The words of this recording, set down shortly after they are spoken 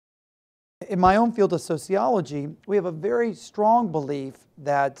in my own field of sociology, we have a very strong belief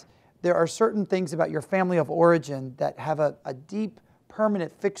that there are certain things about your family of origin that have a deep,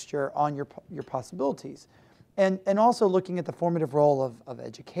 permanent fixture on your possibilities. And also looking at the formative role of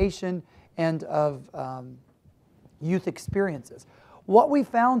education and of youth experiences. What we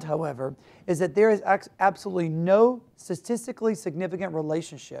found, however, is that there is absolutely no statistically significant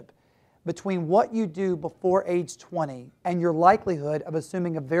relationship between what you do before age 20 and your likelihood of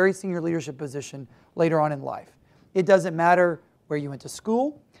assuming a very senior leadership position later on in life. It doesn't matter where you went to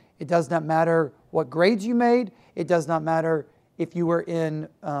school. It does not matter what grades you made. It does not matter if you were in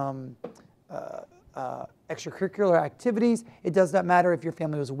extracurricular activities. It does not matter if your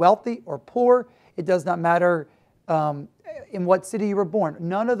family was wealthy or poor. It does not matter in what city you were born.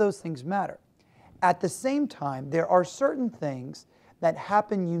 None of those things matter. At the same time, there are certain things that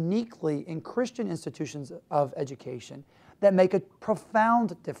happen uniquely in Christian institutions of education that make a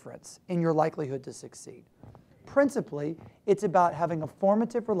profound difference in your likelihood to succeed. Principally, it's about having a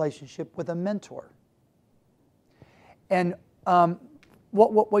formative relationship with a mentor. And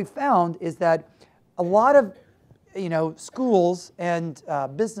what we found is that a lot of schools and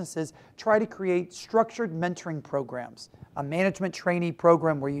businesses try to create structured mentoring programs, a management trainee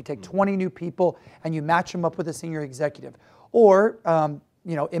program where you take 20 new people and you match them up with a senior executive. Or,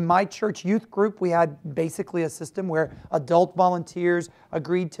 in my church youth group, we had basically a system where adult volunteers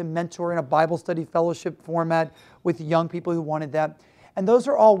agreed to mentor in a Bible study fellowship format with young people who wanted that. And those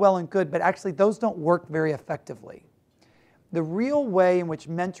are all well and good, but actually those don't work very effectively. The real way in which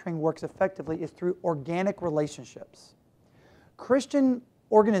mentoring works effectively is through organic relationships. Christian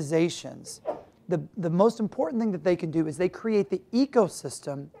organizations, the most important thing that they can do is they create the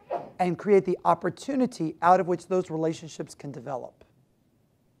ecosystem and create the opportunity out of which those relationships can develop.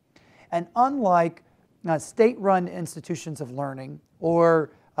 And unlike state-run institutions of learning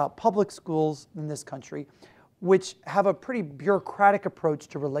or public schools in this country, which have a pretty bureaucratic approach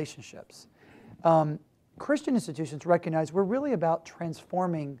to relationships, Christian institutions recognize we're really about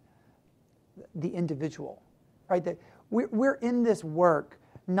transforming the individual, right? That we're in this work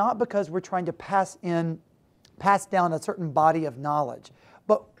not because we're trying to pass down a certain body of knowledge,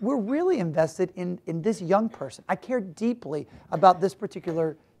 but we're really invested in this young person. I care deeply about this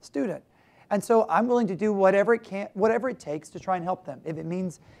particular student. And so I'm willing to do whatever it takes to try and help them. If it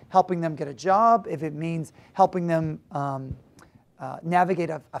means helping them get a job, if it means helping them navigate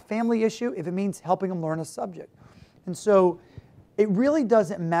a family issue, if it means helping them learn a subject. And so it really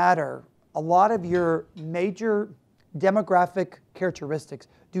doesn't matter. A lot of your major demographic characteristics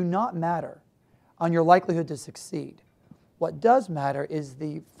do not matter on your likelihood to succeed. What does matter is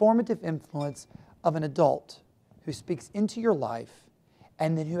the formative influence of an adult who speaks into your life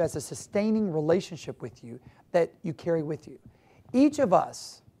and then who has a sustaining relationship with you that you carry with you. Each of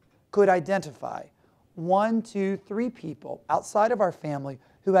us could identify 1, 2, 3 people outside of our family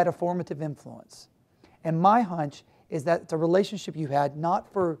who had a formative influence. And my hunch is that it's a relationship you had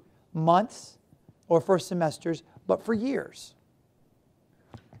not for months or for semesters, but for years.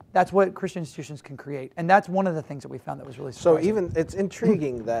 That's what Christian institutions can create. And that's one of the things that we found that was really surprising. So it's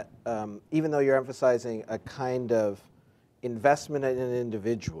intriguing that even though you're emphasizing a kind of investment in an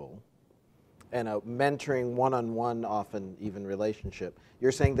individual and a mentoring one-on-one, often even relationship,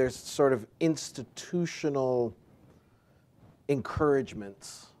 you're saying there's sort of institutional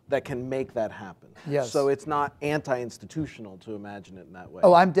encouragements that can make that happen. Yes. So it's not anti-institutional to imagine it in that way.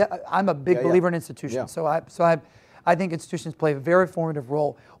 Oh, I'm a big believer in institutions. Yeah. So I think institutions play a very formative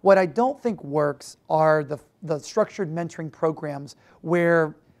role. What I don't think works are the structured mentoring programs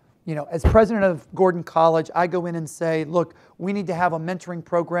where, as president of Gordon College, I go in and say, look, we need to have a mentoring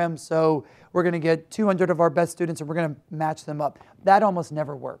program, so we're going to get 200 of our best students and we're going to match them up. That almost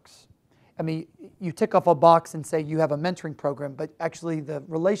never works. I mean, you tick off a box and say you have a mentoring program, but actually the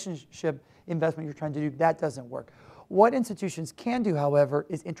relationship investment you're trying to do, that doesn't work. What institutions can do, however,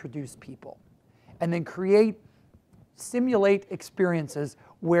 is introduce people and then simulate experiences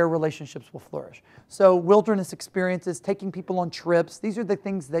where relationships will flourish. So wilderness experiences, taking people on trips, these are the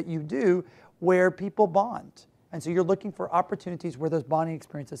things that you do where people bond. And so you're looking for opportunities where those bonding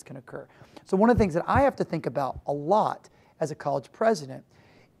experiences can occur. So one of the things that I have to think about a lot as a college president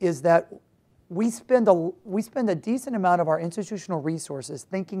is that we spend a decent amount of our institutional resources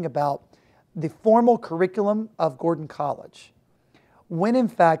thinking about the formal curriculum of Gordon College, when in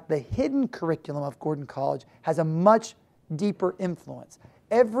fact the hidden curriculum of Gordon College has a much deeper influence.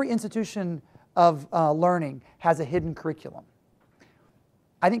 Every institution of learning has a hidden curriculum.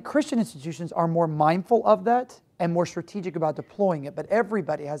 I think Christian institutions are more mindful of that and more strategic about deploying it, but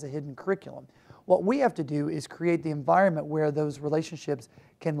everybody has a hidden curriculum. What we have to do is create the environment where those relationships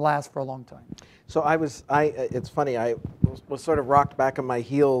can last for a long time. So it's funny, I was sort of rocked back on my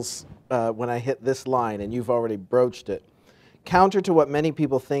heels when I hit this line, and you've already broached it. Counter to what many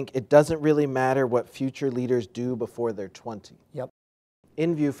people think, it doesn't really matter what future leaders do before they're 20. Yep.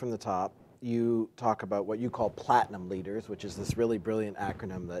 In View from the Top, you talk about what you call platinum leaders, which is this really brilliant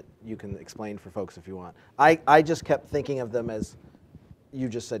acronym that you can explain for folks if you want. I just kept thinking of them as, you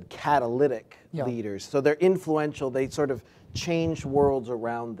just said, catalytic leaders. So they're influential, they sort of change worlds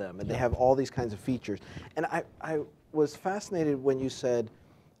around them, and they have all these kinds of features. And I was fascinated when you said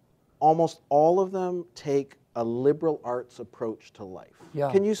almost all of them take a liberal arts approach to life.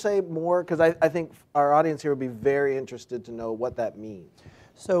 Yeah. Can you say more? Because I think our audience here would be very interested to know what that means.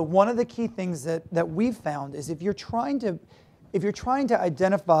 So one of the key things that we've found is if you're trying to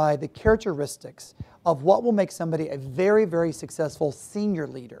identify the characteristics of what will make somebody a very, very successful senior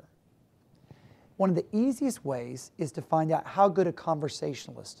leader, one of the easiest ways is to find out how good a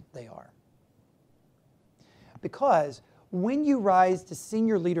conversationalist they are. Because when you rise to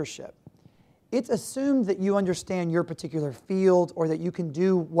senior leadership, it's assumed that you understand your particular field or that you can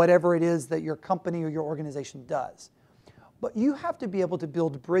do whatever it is that your company or your organization does. But you have to be able to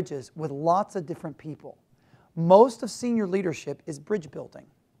build bridges with lots of different people. Most of senior leadership is bridge building.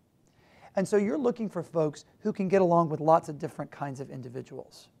 And so you're looking for folks who can get along with lots of different kinds of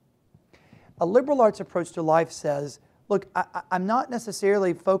individuals. A liberal arts approach to life says, look, I'm not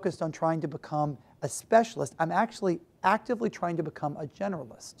necessarily focused on trying to become a specialist. I'm actually actively trying to become a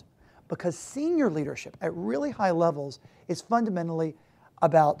generalist. Because senior leadership at really high levels is fundamentally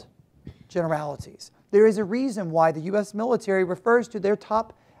about generalities. There is a reason why the U.S. military refers to their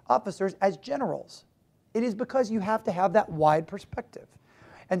top officers as generals. It is because you have to have that wide perspective.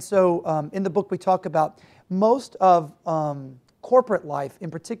 And so in the book we talk about most of corporate life,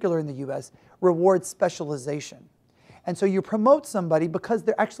 in particular in the U.S., rewards specialization. And so you promote somebody because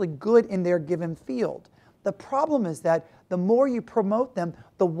they're actually good in their given field. The problem is that the more you promote them,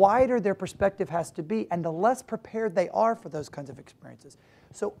 the wider their perspective has to be and the less prepared they are for those kinds of experiences.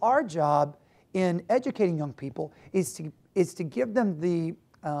 So our job in educating young people is to give them the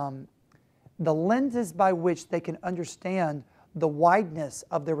lenses by which they can understand the wideness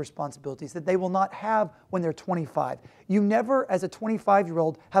of their responsibilities that they will not have when they're 25. You never, as a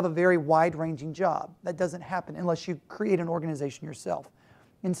 25-year-old, have a very wide-ranging job. That doesn't happen unless you create an organization yourself.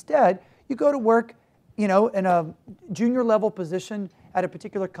 Instead, you go to work, you know, in a junior level position at a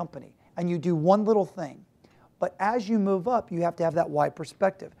particular company, and you do one little thing. But as you move up, you have to have that wide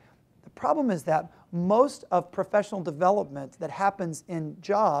perspective. The problem is that most of professional development that happens in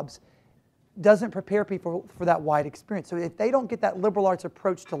jobs doesn't prepare people for that wide experience. So if they don't get that liberal arts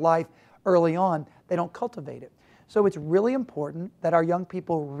approach to life early on, they don't cultivate it. So it's really important that our young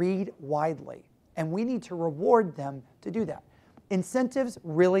people read widely, and we need to reward them to do that. Incentives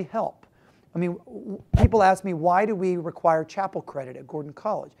really help. I mean, people ask me, why do we require chapel credit at Gordon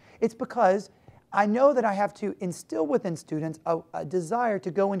College? It's because I know that I have to instill within students a desire to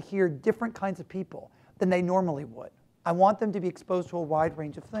go and hear different kinds of people than they normally would. I want them to be exposed to a wide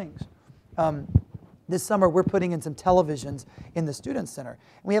range of things. This summer, we're putting in some televisions in the Student Center.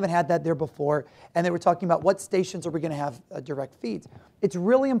 We haven't had that there before, and they were talking about what stations are we going to have direct feeds. It's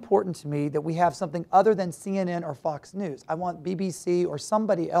really important to me that we have something other than CNN or Fox News. I want BBC or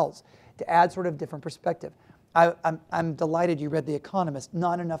somebody else to add sort of different perspective. I'm delighted you read The Economist.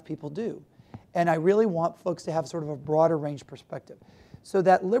 Not enough people do. And I really want folks to have sort of a broader range perspective. So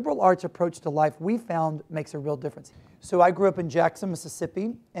that liberal arts approach to life, we found, makes a real difference. So I grew up in Jackson,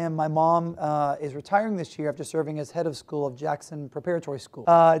 Mississippi, and my mom is retiring this year after serving as head of school of Jackson Preparatory School.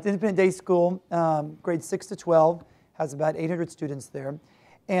 It's an independent day school, grades 6 to 12, has about 800 students there.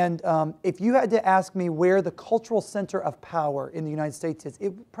 And if you had to ask me where the cultural center of power in the United States is,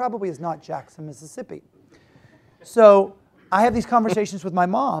 it probably is not Jackson, Mississippi. So I have these conversations with my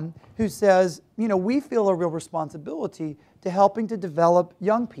mom who says, you know, we feel a real responsibility to helping to develop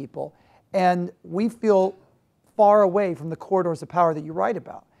young people, and we feel far away from the corridors of power that you write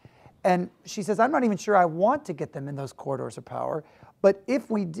about. And she says, I'm not even sure I want to get them in those corridors of power, but if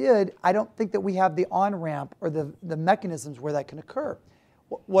we did, I don't think that we have the on-ramp or the mechanisms where that can occur.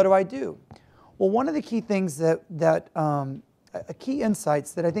 What do I do? Well, one of the key things key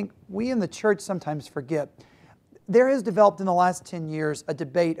insights that I think we in the church sometimes forget, there has developed in the last 10 years a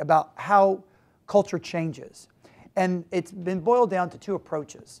debate about how culture changes. And it's been boiled down to two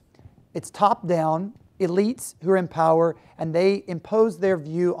approaches. It's top-down, elites who are in power, and they impose their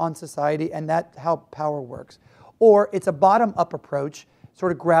view on society, and that's how power works. Or it's a bottom-up approach,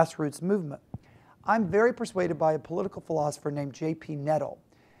 sort of grassroots movement. I'm very persuaded by a political philosopher named J.P. Nettle,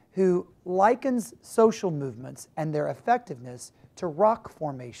 who likens social movements and their effectiveness to rock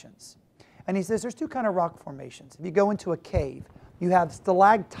formations. And he says there's two kinds of rock formations. If you go into a cave, you have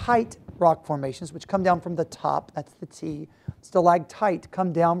stalactite rock formations, which come down from the top, that's the T. Stalactite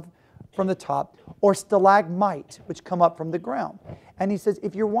come down from the top, or stalagmite, which come up from the ground. And he says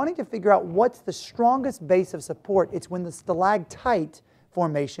if you're wanting to figure out what's the strongest base of support, it's when the stalactite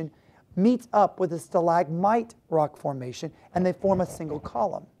formation meets up with the stalagmite rock formation and they form a single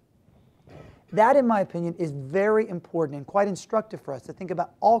column. That, in my opinion, is very important and quite instructive for us to think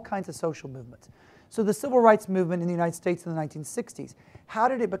about all kinds of social movements. So the civil rights movement in the United States in the 1960s, how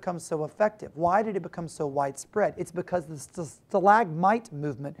did it become so effective? Why did it become so widespread? It's because the stalagmite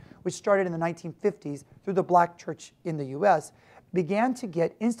movement, which started in the 1950s through the black church in the U.S., began to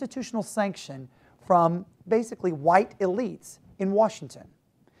get institutional sanction from basically white elites in Washington.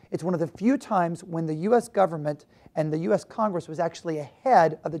 It's one of the few times when the U.S. government and the U.S. Congress was actually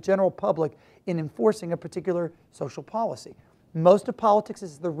ahead of the general public in enforcing a particular social policy. Most of politics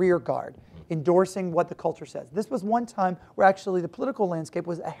is the rear guard, endorsing what the culture says. This was one time where actually the political landscape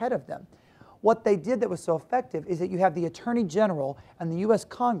was ahead of them. What they did that was so effective is that you have the Attorney General and the U.S.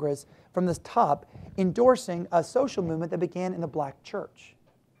 Congress from the top endorsing a social movement that began in the black church.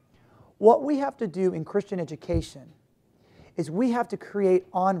 What we have to do in Christian education is we have to create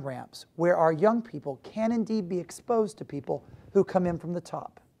on-ramps where our young people can indeed be exposed to people who come in from the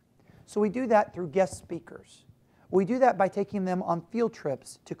top. So we do that through guest speakers. We do that by taking them on field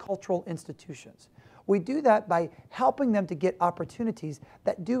trips to cultural institutions. We do that by helping them to get opportunities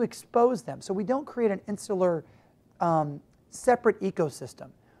that do expose them. So we don't create an insular, separate ecosystem.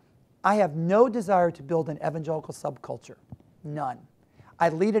 I have no desire to build an evangelical subculture. None. I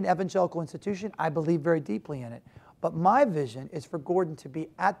lead an evangelical institution. I believe very deeply in it. But my vision is for Gordon to be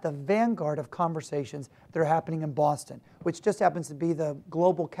at the vanguard of conversations that are happening in Boston, which just happens to be the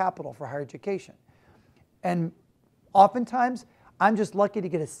global capital for higher education. And oftentimes, I'm just lucky to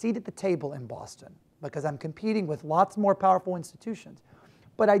get a seat at the table in Boston because I'm competing with lots more powerful institutions.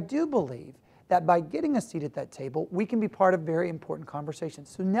 But I do believe that by getting a seat at that table, we can be part of very important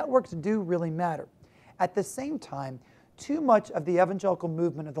conversations. So networks do really matter. At the same time, too much of the evangelical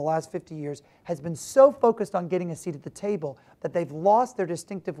movement of the last 50 years has been so focused on getting a seat at the table that they've lost their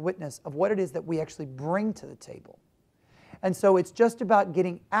distinctive witness of what it is that we actually bring to the table. And so it's just about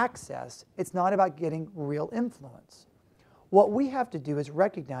getting access. It's not about getting real influence. What we have to do is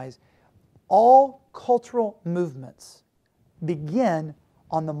recognize all cultural movements begin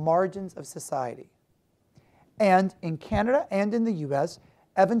on the margins of society. And in Canada and in the US,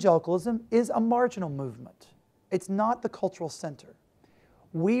 evangelicalism is a marginal movement. It's not the cultural center.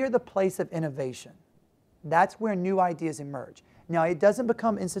 We are the place of innovation. That's where new ideas emerge. Now, it doesn't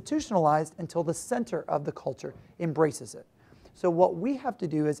become institutionalized until the center of the culture embraces it. So what we have to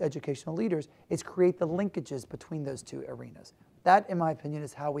do as educational leaders is create the linkages between those two arenas. That, in my opinion,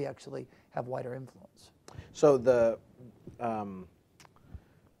 is how we actually have wider influence. So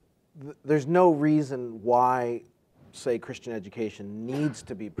there's no reason why, say, Christian education needs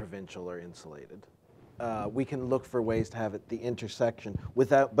to be provincial or insulated. We can look for ways to have it the intersection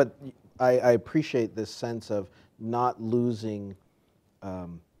without, but I appreciate this sense of not losing,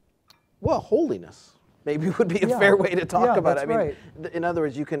 holiness. Maybe would be a fair way to talk about it. I mean, right. In other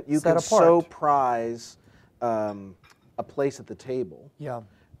words, you can so prize a place at the table,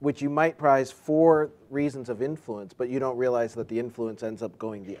 which you might prize for reasons of influence, but you don't realize that the influence ends up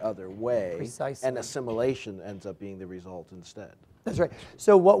going the other way. Precisely. And assimilation ends up being the result instead. That's right.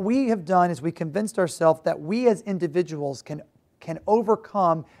 So what we have done is we convinced ourselves that we as individuals can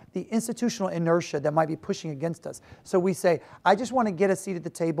overcome the institutional inertia that might be pushing against us. So we say, I just want to get a seat at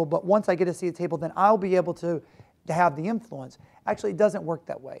the table, but once I get a seat at the table, then I'll be able to have the influence. Actually, it doesn't work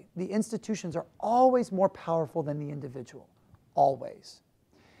that way. The institutions are always more powerful than the individual, always.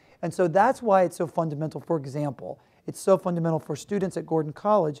 And so that's why it's so fundamental. For example, it's so fundamental for students at Gordon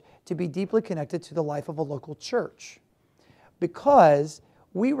College to be deeply connected to the life of a local church, because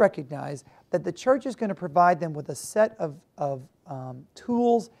we recognize that the church is going to provide them with a set of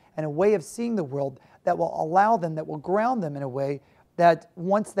tools and a way of seeing the world that will allow them, that will ground them in a way that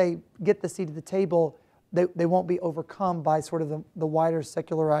once they get the seat at the table, they won't be overcome by sort of the wider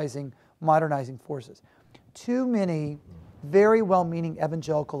secularizing, modernizing forces. Too many very well-meaning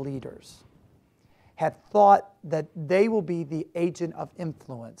evangelical leaders have thought that they will be the agent of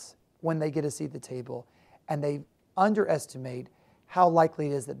influence when they get a seat at the table, and they underestimate how likely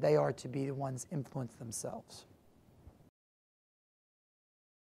it is that they are to be the ones influenced themselves.